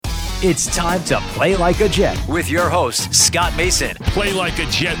It's time to Play Like a Jet with your host, Scott Mason. Play like a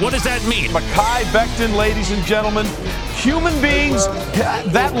Jet. What does that mean? Mekhi Becton, ladies and gentlemen. Human beings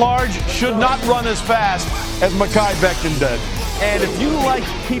that large should not run as fast as Mekhi Becton did. And if you like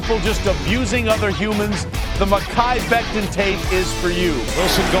people just abusing other humans, the Mekhi Becton tape is for you.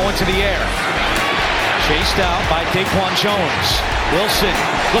 Wilson going to the air. Chased out by Daquan Jones. Wilson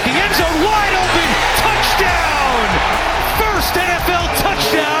looking end zone, wide open. Touchdown! First NFL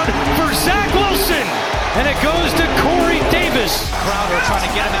touchdown for Zach Wilson. And it goes to Corey Davis. Crowder trying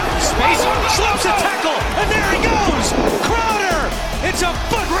to get him out in space. Slips a tackle, and there he goes. Crowder! It's a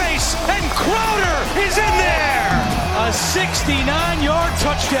foot race, and Crowder is in there. A 69-yard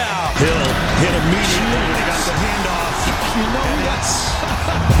touchdown. Hill hit immediately when he got the handoff. You know that's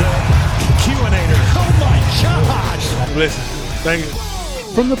the Q-inator. Oh my gosh! Listen, thank you.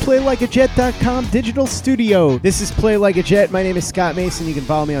 From the PlayLikeAJet.com digital studio, this is Play Like a Jet. My name is Scott Mason. You can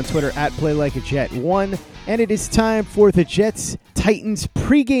follow me on Twitter at PlayLikeAJet1. And it is time for the Jets-Titans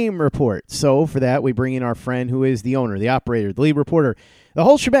pregame report. So for that, we bring in our friend who is the owner, the operator, the lead reporter, the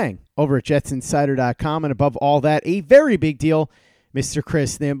whole shebang over at JetsInsider.com. And above all that, a very big deal, Mr.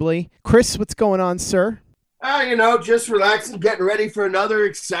 Chris Nimbley. Chris, what's going on, sir? Just relaxing, getting ready for another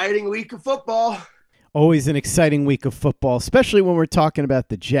exciting week of football. Always an exciting week of football, especially when we're talking about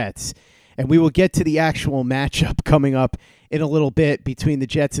the Jets. And we will get to the actual matchup coming up in a little bit between the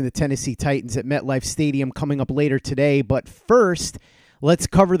Jets and the Tennessee Titans at MetLife Stadium coming up later today. But first, let's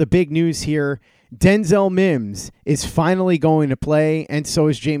cover the big news here. Denzel Mims is finally going to play, and so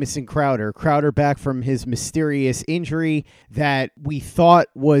is Jamison Crowder. Crowder back from his mysterious injury that we thought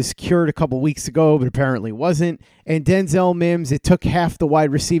was cured a couple weeks ago, but apparently wasn't. And Denzel Mims, it took half the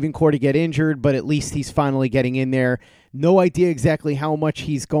wide receiving core to get injured, but at least he's finally getting in there. No idea exactly how much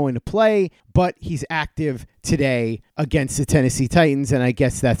he's going to play, but he's active today against the Tennessee Titans, and I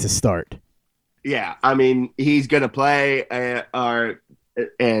guess that's a start. Yeah, I mean, he's going to play,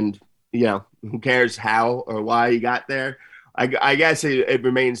 who cares how or why he got there? I guess it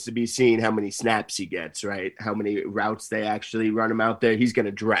remains to be seen how many snaps he gets, right? How many routes they actually run him out there. He's going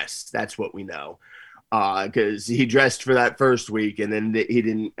to dress. That's what we know. Because he dressed for that first week, and then he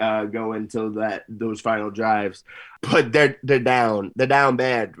didn't go until those final drives. But they're down. They're down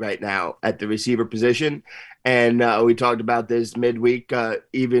bad right now at the receiver position. And we talked about this midweek.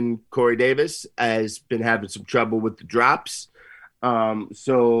 Even Corey Davis has been having some trouble with the drops.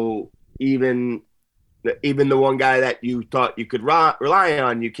 So even the one guy that you thought you could rely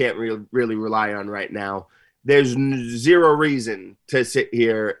on, you can't really rely on right now. There's zero reason to sit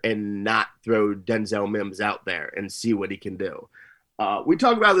here and not throw Denzel Mims out there and see what he can do. We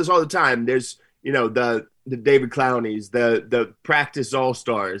talk about this all the time. There's, the David Clowneys, the practice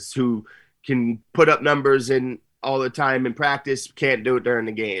all-stars who can put up numbers in all the time in practice, can't do it during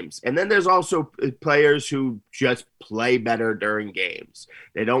the games. And then there's also players who just play better during games.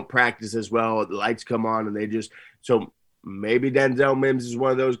 They don't practice as well. The lights come on and so maybe Denzel Mims is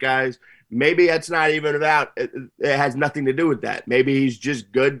one of those guys. Maybe that's not even about, it has nothing to do with that. Maybe he's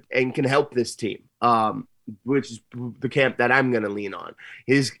just good and can help this team, which is the camp that I'm going to lean on.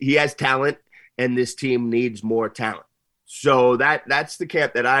 He has talent, and this team needs more talent. So that's the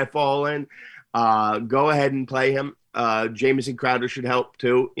camp that I fall in. Go ahead and play him. Jamison Crowder should help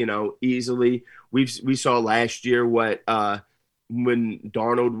too, easily. We saw last year when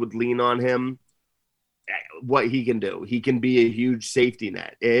Darnold would lean on him, what he can do. He can be a huge safety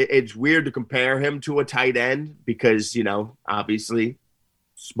net. It's weird to compare him to a tight end because, obviously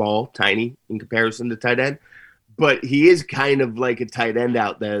small, tiny in comparison to tight end, but he is kind of like a tight end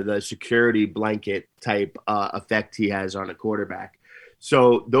out there, the security blanket type effect he has on a quarterback.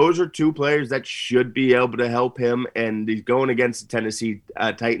 So those are two players that should be able to help him, and he's going against the Tennessee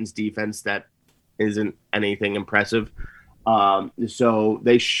Titans defense that isn't anything impressive. So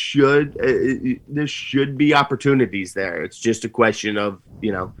there should be opportunities there. It's just a question of,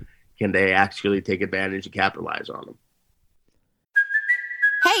 can they actually take advantage and capitalize on them?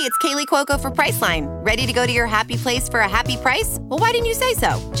 Hey, it's Kaylee Cuoco for Priceline. Ready to go to your happy place for a happy price? Well, why didn't you say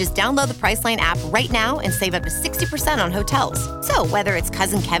so? Just download the Priceline app right now and save up to 60% on hotels. So whether it's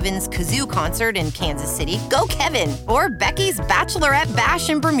Cousin Kevin's Kazoo Concert in Kansas City, go Kevin, or Becky's Bachelorette Bash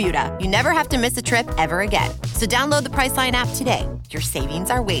in Bermuda, you never have to miss a trip ever again. So download the Priceline app today. Your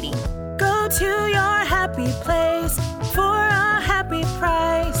savings are waiting. Go to your happy place for a happy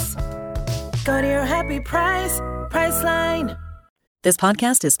price. Go to your happy price, Priceline. This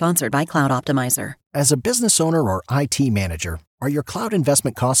podcast is sponsored by Cloud Optimizer. As a business owner or IT manager, are your cloud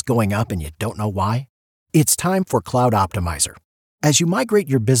investment costs going up and you don't know why? It's time for Cloud Optimizer. As you migrate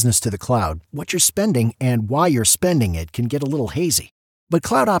your business to the cloud, what you're spending and why you're spending it can get a little hazy. But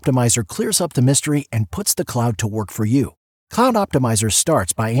Cloud Optimizer clears up the mystery and puts the cloud to work for you. Cloud Optimizer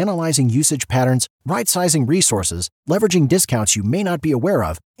starts by analyzing usage patterns, right-sizing resources, leveraging discounts you may not be aware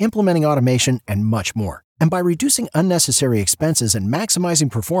of, implementing automation, and much more. And by reducing unnecessary expenses and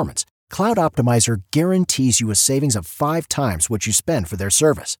maximizing performance, Cloud Optimizer guarantees you a savings of 5 times what you spend for their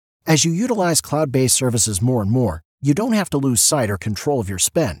service. As you utilize cloud-based services more and more, you don't have to lose sight or control of your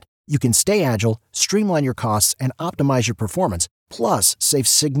spend. You can stay agile, streamline your costs, and optimize your performance, plus save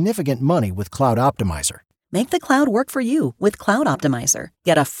significant money with Cloud Optimizer. Make the cloud work for you with Cloud Optimizer.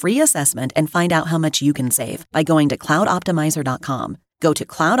 Get a free assessment and find out how much you can save by going to cloudoptimizer.com. Go to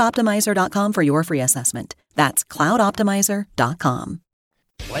cloudoptimizer.com for your free assessment. That's cloudoptimizer.com.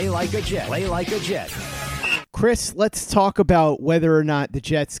 Play like a Jet. Play like a Jet. Chris, let's talk about whether or not the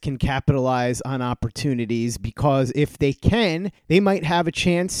Jets can capitalize on opportunities, because if they can, they might have a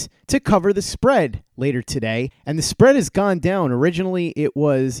chance to cover the spread later today. And the spread has gone down. Originally, it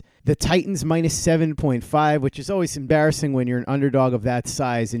was the Titans minus 7.5, which is always embarrassing when you're an underdog of that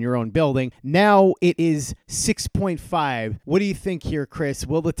size in your own building. Now it is 6.5. What do you think here, Chris?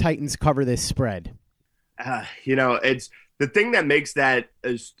 Will the Titans cover this spread? It's the thing that makes that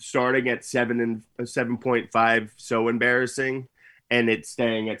starting at 7.5 so embarrassing, and it's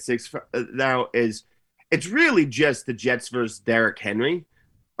staying at 6 now, is it's really just the Jets versus Derrick Henry.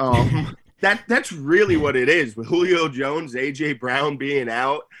 That's really what it is, with Julio Jones, AJ Brown being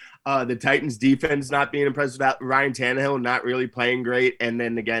out, the Titans defense not being impressive, Ryan Tannehill not really playing great, and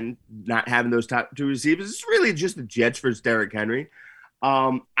then again not having those top 2 receivers. It's really just the Jets versus Derrick Henry.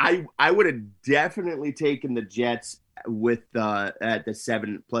 I would have definitely taken the Jets with at the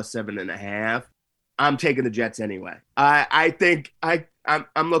 7 plus 7.5. I'm taking the Jets anyway. I think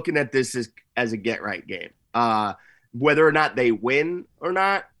I'm looking at this as a get right game. Whether or not they win or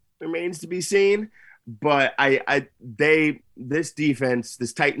not remains to be seen. But this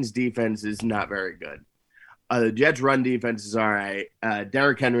Titans defense is not very good. The Jets run defense is all right.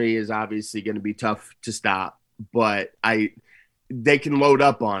 Derrick Henry is obviously going to be tough to stop, but they can load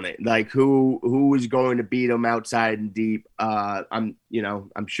up on it. Like who is going to beat them outside and deep? I'm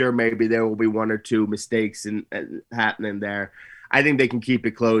sure maybe there will be 1 or 2 mistakes happening there. I think they can keep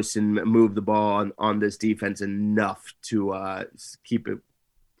it close and move the ball on this defense enough to keep it,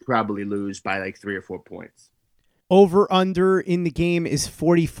 probably lose by like 3 or 4 points. Over under in the game is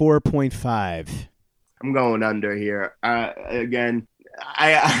 44.5. I'm going under here. Again,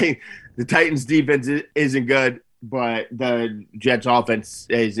 the Titans defense isn't good, but the Jets offense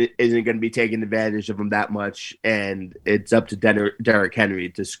isn't going to be taking advantage of them that much, and it's up to Derrick Henry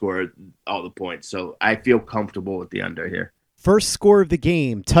to score all the points. So I feel comfortable with the under here. First score of the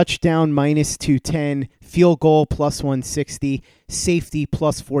game, touchdown minus 210, field goal plus 160, safety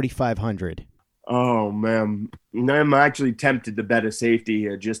plus 4,500. Oh, man. I'm actually tempted to bet a safety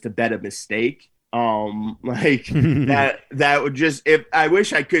here just to bet a mistake. That would just, if I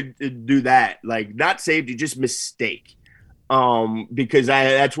wish I could do that, like not safety, just mistake. Because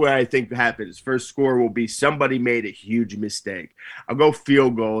that's where I think happens. First score will be somebody made a huge mistake. I'll go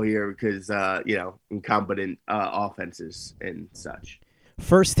field goal here because incompetent offenses and such.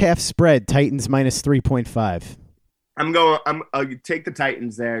 First half spread, Titans minus 3.5. I'll take the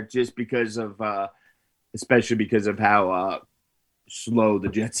Titans there just because of especially because of how slow the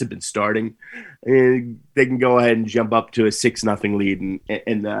Jets have been starting. And they can go ahead and jump up to a 6-0 lead at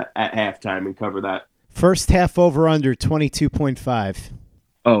halftime and cover that. First half over under 22.5.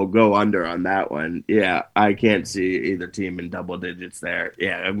 Oh, go under on that one. Yeah, I can't see either team in double digits there.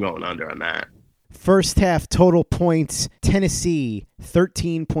 Yeah, I'm going under on that. First half total points, Tennessee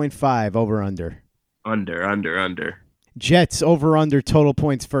 13.5 over under. Under. Jets over under total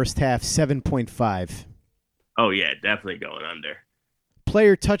points first half 7.5. Oh yeah, definitely going under.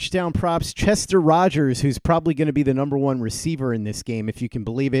 Player touchdown props, Chester Rogers, who's probably going to be the number 1 receiver in this game, if you can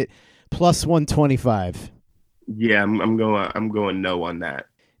believe it, plus 125. Yeah, I'm going no on that.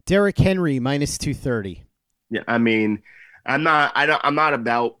 Derrick Henry minus 230. Yeah, I mean, I'm not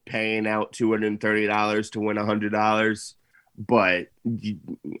about paying out $230 to win $100, but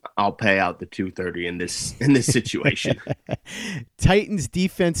I'll pay out the $230 in this situation. Titans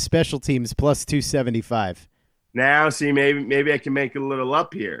defense special teams plus 275. Now, see, maybe I can make it a little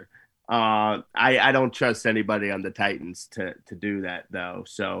up here. I don't trust anybody on the Titans to do that, though.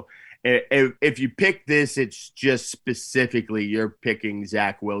 So if you pick this, it's just specifically you're picking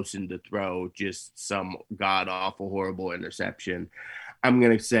Zach Wilson to throw just some god-awful, horrible interception. I'm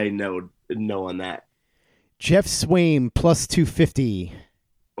going to say no on that. Jeff Swaim plus 250.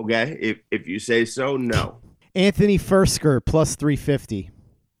 Okay, if you say so, no. Anthony Fersker plus 350.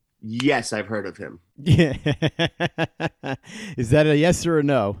 Yes, I've heard of him. Yeah. Is that a yes or a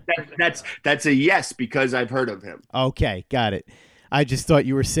no? That's a yes because I've heard of him. Okay, got it. I just thought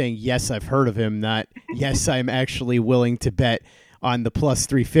you were saying yes, I've heard of him, not yes, I'm actually willing to bet on the plus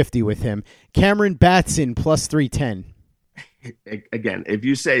 350 with him. Cameron Batson plus 310. Again, if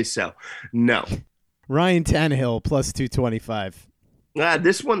you say so, no. Ryan Tannehill plus 225.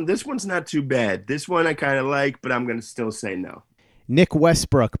 This one's not too bad. This one I kind of like, but I'm going to still say no. Nick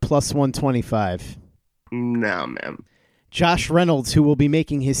Westbrook plus 125. No, man. Josh Reynolds, who will be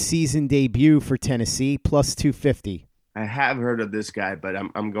making his season debut for Tennessee, plus 250. I have heard of this guy, but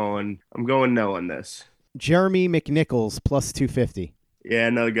I'm going no on this. Jeremy McNichols plus 250. Yeah,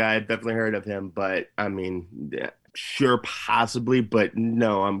 another guy. I've definitely heard of him, but I mean, yeah, sure, possibly, but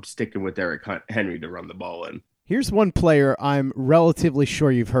no, I'm sticking with Derrick Henry to run the ball in. Here's one player I'm relatively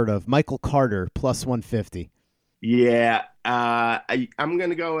sure you've heard of, Michael Carter plus 150. Yeah, I'm going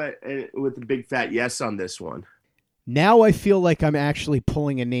to go with a big fat yes on this one. Now I feel like I'm actually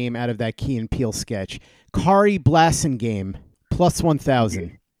pulling a name out of that Key and Peele sketch. Kari Blasingame, plus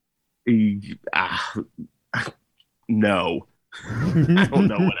 1,000. No. I don't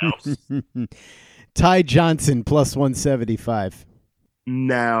know what else. Ty Johnson, plus 175.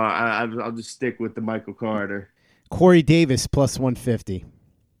 No, I'll just stick with the Michael Carter. Corey Davis, plus 150.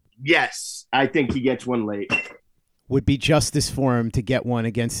 Yes, I think he gets one late. Would be justice for him to get one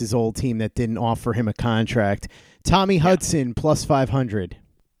against his old team that didn't offer him a contract. Tommy Hudson, plus 500.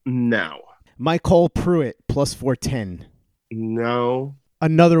 No. Michael Pruitt, plus 410. No.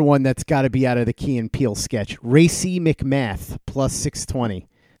 Another one that's got to be out of the Key and Peele sketch. Racy McMath, plus 620.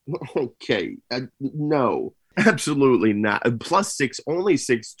 Okay. No. Absolutely not. Plus only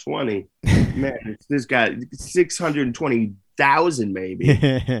 620. Man, this guy, 620,000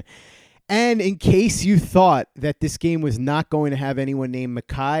 maybe. And in case you thought that this game was not going to have anyone named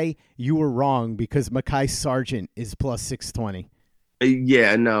Mekhi, you were wrong because Mekhi Sargent is plus 620.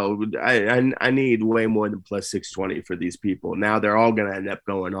 Yeah, no, I need way more than plus 620 for these people. Now they're all going to end up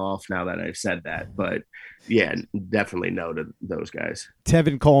going off now that I've said that. But yeah, definitely no to those guys.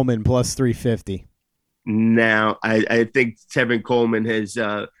 Tevin Coleman plus 350. Now, I think Tevin Coleman has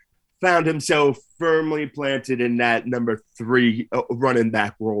found himself firmly planted in that number 3 running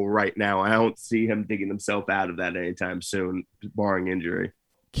back role right now. I don't see him digging himself out of that anytime soon, barring injury.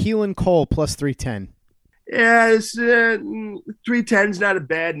 Keelan Cole plus 310. Yeah, 310 is not a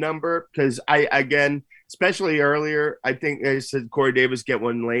bad number because especially earlier, I think I said Corey Davis get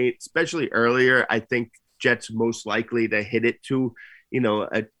one late, especially earlier. I think Jets most likely to hit it to,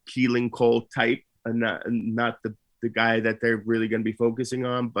 a Keelan Cole type. Not the guy that they're really going to be focusing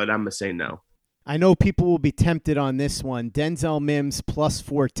on, but I'm going to say no. I know people will be tempted on this one. Denzel Mims plus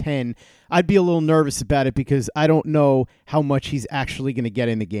 410. I'd be a little nervous about it because I don't know how much he's actually going to get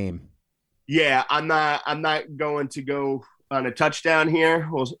in the game. Yeah, I'm not going to go on a touchdown here.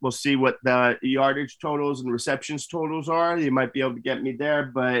 We'll see what the yardage totals and receptions totals are. You might be able to get me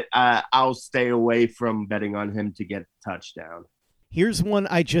there, but I'll stay away from betting on him to get a touchdown. Here's one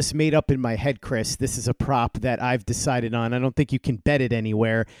I just made up in my head, Chris. This is a prop that I've decided on. I don't think you can bet it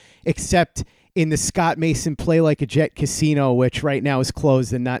anywhere except in the Scott Mason Play Like a Jet Casino, which right now is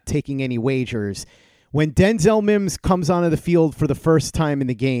closed and not taking any wagers. When Denzel Mims comes onto the field for the first time in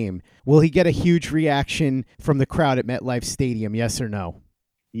the game, will he get a huge reaction from the crowd at MetLife Stadium, yes or no?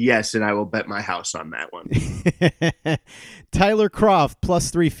 Yes, and I will bet my house on that one. Tyler Kroft, plus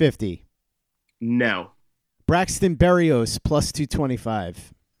 350. No. Braxton Berrios, plus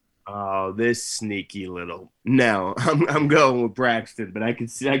 225. Oh, this sneaky little. No, I'm going with Braxton, but I could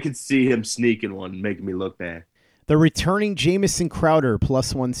see him sneaking one, making me look bad. The returning Jamison Crowder,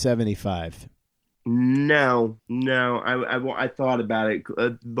 plus 175. No. I thought about it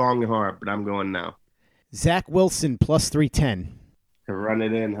long and hard, but I'm going no. Zach Wilson, plus 310. To run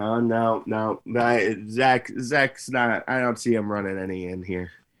it in, huh? No. Zach's not. I don't see him running any in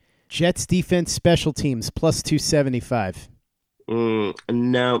here. Jets defense special teams, plus 275.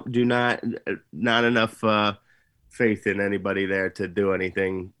 No, do not enough faith in anybody there to do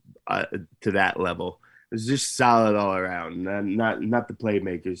anything to that level. It's just solid all around. Not the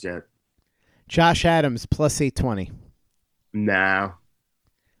playmakers yet. Josh Adams, plus 820. No.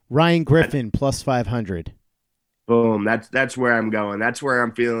 Ryan Griffin, plus 500. Boom. That's where I'm going. That's where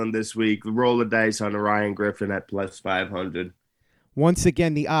I'm feeling this week. Roll the dice on the Ryan Griffin at plus 500. Once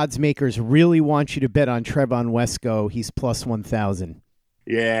again, the odds makers really want you to bet on Trevon Wesco. He's plus 1,000.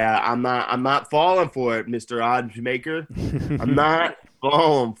 Yeah, I'm not falling for it, Mr. Odds Maker. I'm not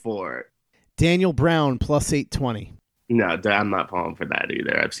falling for it. Daniel Brown, plus 820. No, I'm not falling for that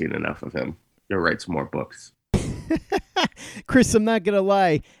either. I've seen enough of him. He'll write some more books. Chris, I'm not going to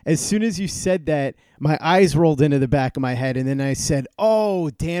lie. As soon as you said that, my eyes rolled into the back of my head, and then I said, oh,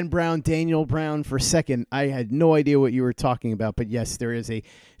 Daniel Brown for a second. I had no idea what you were talking about, but yes, there is a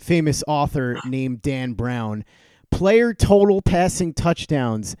famous author named Dan Brown. Player total passing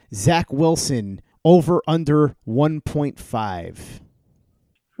touchdowns, Zach Wilson, over under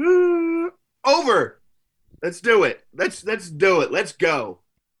 1.5. Over. Let's do it. Let's do it. Let's go.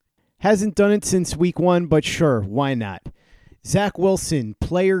 Hasn't done it since week 1, but sure, why not? Zach Wilson,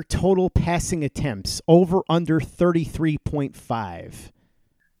 player total passing attempts, over under 33.5.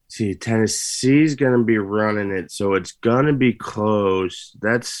 See, Tennessee's going to be running it, so it's going to be close.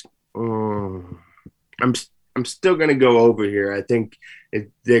 That's I'm still going to go over here. I think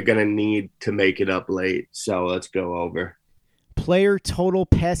they're going to need to make it up late, so let's go over. Player total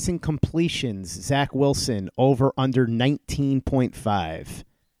passing completions, Zach Wilson, over under 19.5.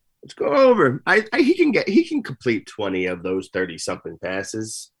 Let's go over. He can complete 20 of those 30-something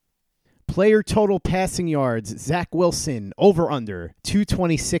passes. Player total passing yards, Zach Wilson, over under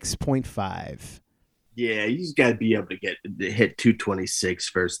 226.5. Yeah, he's got to be able to hit 226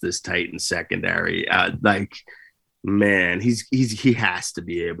 versus this Titans secondary. Man, he has to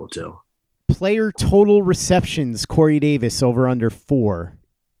be able to. Player total receptions, Corey Davis, over under 4.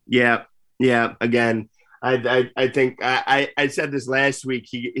 Yeah. Again, I think I said this last week.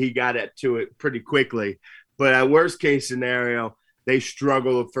 He got to it pretty quickly, but at worst case scenario, they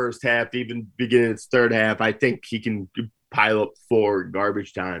struggle the first half, even beginning its third half. I think he can pile up 4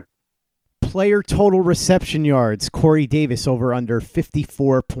 garbage time. Player total reception yards, Corey Davis, over under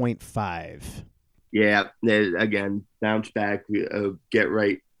 54.5. Yeah, again, bounce back, get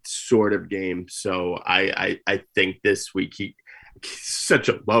right sort of game. So I think this week he's such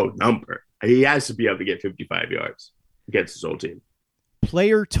a low number. He has to be able to get 55 yards against his old team.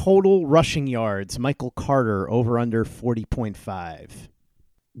 Player total rushing yards, Michael Carter, over under 40.5.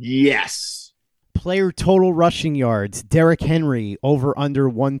 Yes. Player total rushing yards, Derrick Henry, over under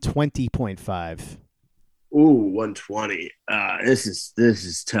 120.5. Ooh, 120. This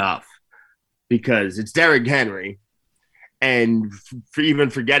is tough because it's Derrick Henry, and for even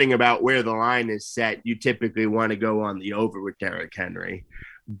forgetting about where the line is set, you typically want to go on the over with Derrick Henry,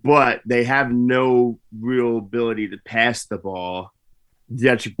 but they have no real ability to pass the ball.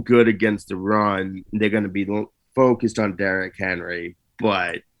 That's good against the run. They're going to be focused on Derrick Henry,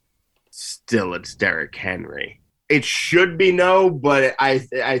 but still, it's Derrick Henry. It should be no, but I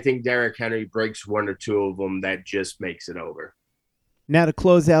think Derrick Henry breaks 1 or 2 of them. That just makes it over. Now to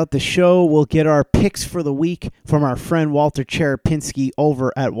close out the show, we'll get our picks for the week from our friend Walter Cherepinski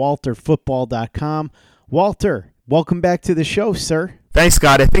over at walterfootball.com. Walter, welcome back to the show, sir. Thanks,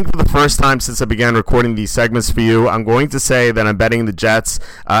 Scott. I think for the first time since I began recording these segments for you, I'm going to say that I'm betting the Jets.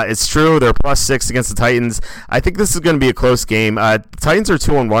 It's true, they're +6 against the Titans. I think this is going to be a close game. The Titans are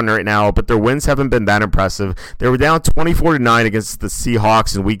 2-1 right now, but their wins haven't been that impressive. They were down 24-9 against the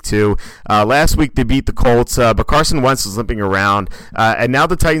Seahawks in Week 2. Last week they beat the Colts, but Carson Wentz was limping around. And now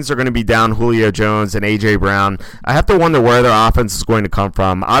the Titans are going to be down Julio Jones and A.J. Brown. I have to wonder where their offense is going to come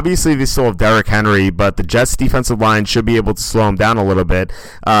from. Obviously, they still have Derrick Henry, but the Jets' defensive line should be able to slow him down a little bit.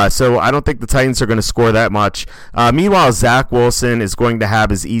 So I don't think the Titans are going to score that much. Meanwhile, Zach Wilson is going to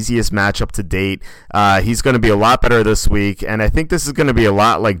have his easiest matchup to date. He's going to be a lot better this week, and I think this is going to be a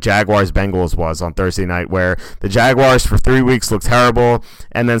lot like Jaguars-Bengals was on Thursday night, where the Jaguars for 3 weeks looked terrible,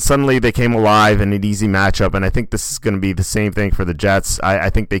 and then suddenly they came alive in an easy matchup, and I think this is going to be the same thing for the Jets. I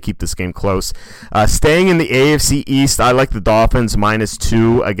think they keep this game close. Staying in the AFC East, I like the Dolphins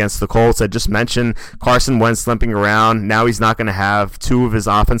 -2 against the Colts. I just mentioned Carson Wentz limping around. Now he's not going to have 2 of his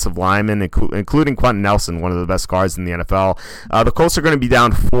offensive linemen, including Quentin Nelson, one of the best guards in the NFL. The Colts are going to be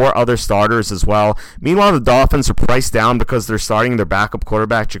down 4 other starters as well. Meanwhile, the Dolphins are priced down because they're starting their backup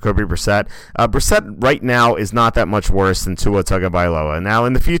quarterback, Jacoby Brissett. Brissett right now is not that much worse than Tua Tagovailoa. Now,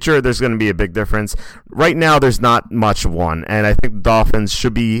 in the future, there's going to be a big difference. Right now, there's not much of one, and I think the Dolphins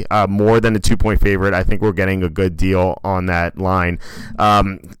should be more than a 2-point favorite. I think we're getting a good deal on that line.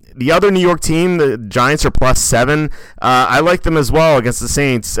 The other New York team, the Giants, are +7. I like them as well against the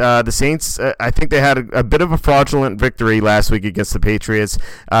Saints. The Saints, I think they had a bit of a fraudulent victory last week against the Patriots.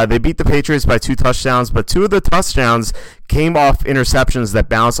 They beat the Patriots by 2 touchdowns, but 2 of the touchdowns came off interceptions that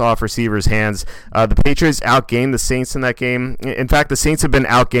bounced off receivers' hands. The Patriots outgained the Saints in that game. In fact, the Saints have been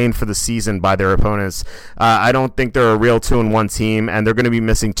outgained for the season by their opponents. I don't think they're a real 2-1 team, and they're going to be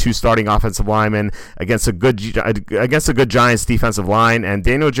missing 2 starting offensive linemen against a good Giants defensive line. And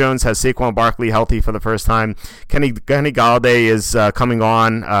Daniel Jones has Saquon Barkley healthy for the first time. Kenny Golladay is coming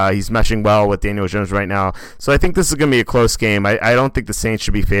on. He's meshing well with Daniel Jones right now. So I think this is going to be a close game. I don't think the Saints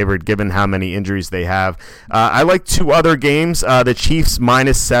should be favored given how many injuries they have. I like 2 other games, the Chiefs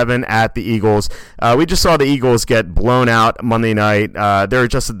 -7 at the Eagles. We just saw the Eagles get blown out Monday night. They're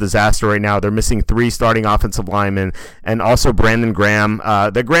just a disaster right now. They're missing 3 starting offensive linemen and also Brandon Graham.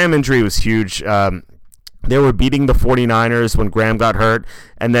 The Graham injury was huge. They were beating the 49ers when Graham got hurt,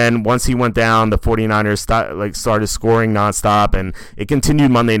 and then once he went down, the 49ers started scoring nonstop, and it continued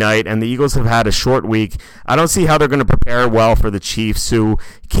Monday night, and the Eagles have had a short week. I don't see how they're going to prepare well for the Chiefs, who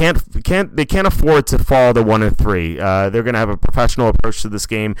can't afford to fall to 1-3. They're going to have a professional approach to this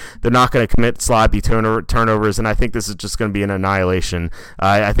game. They're not going to commit sloppy turnovers, and I think this is just going to be an annihilation.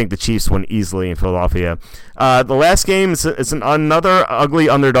 I think the Chiefs win easily in Philadelphia. The last game is another ugly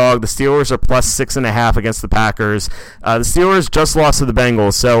underdog. The Steelers are +6.5 against the Packers. The Steelers just lost to the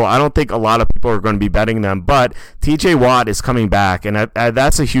Bengals, so I don't think a lot of people are going to be betting them, but TJ Watt is coming back, and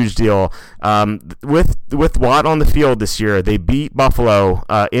that's a huge deal. With Watt on the field this year, they beat Buffalo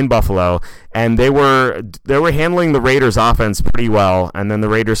in Buffalo, and they were handling the Raiders' offense pretty well, and then the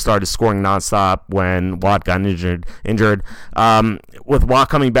Raiders started scoring nonstop when Watt got injured. With Watt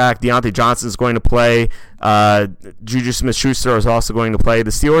coming back, Deontay Johnson is going to play. Juju Smith-Schuster is also going to play.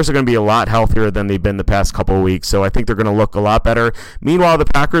 The Steelers are going to be a lot healthier than they've been the past couple of weeks, so I think they're going to look a lot better. Meanwhile, the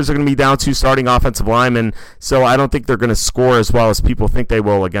Packers are going to be down 2 starting offensive linemen, so I don't think they're going to score as well as people think they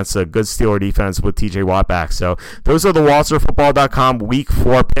will against a good Steeler defense with TJ Watt back. So those are the WalterFootball.com Week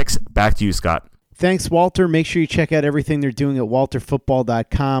 4 picks. Back to you, Scott. Thanks, Walter. Make sure you check out everything they're doing at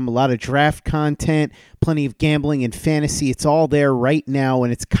WalterFootball.com. A lot of draft content, plenty of gambling and fantasy. It's all there right now,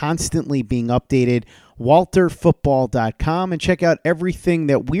 and it's constantly being updated. WalterFootball.com, and check out everything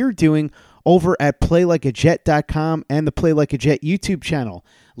that we're doing over at PlayLikeAJet.com and the Play Like a Jet YouTube channel.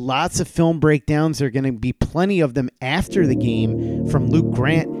 Lots of film breakdowns. There are going to be plenty of them after the game from Luke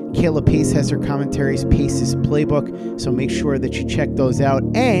Grant. Kayla Pace has her commentaries, Pace's Playbook, so make sure that you check those out.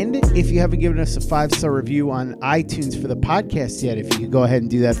 And if you haven't given us a 5-star review on iTunes for the podcast yet, if you could go ahead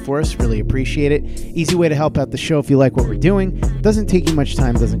and do that for us, really appreciate it. Easy way to help out the show if you like what we're doing. Doesn't take you much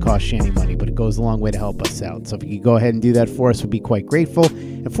time, doesn't cost you any money, but it goes a long way to help us out. So if you could go ahead and do that for us, we'd be quite grateful.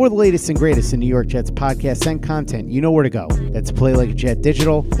 And for the latest and greatest in New York Jets podcasts and content, you know where to go. That's Play Like a Jet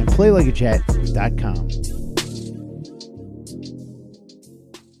Digital and PlayLikeAJet.com.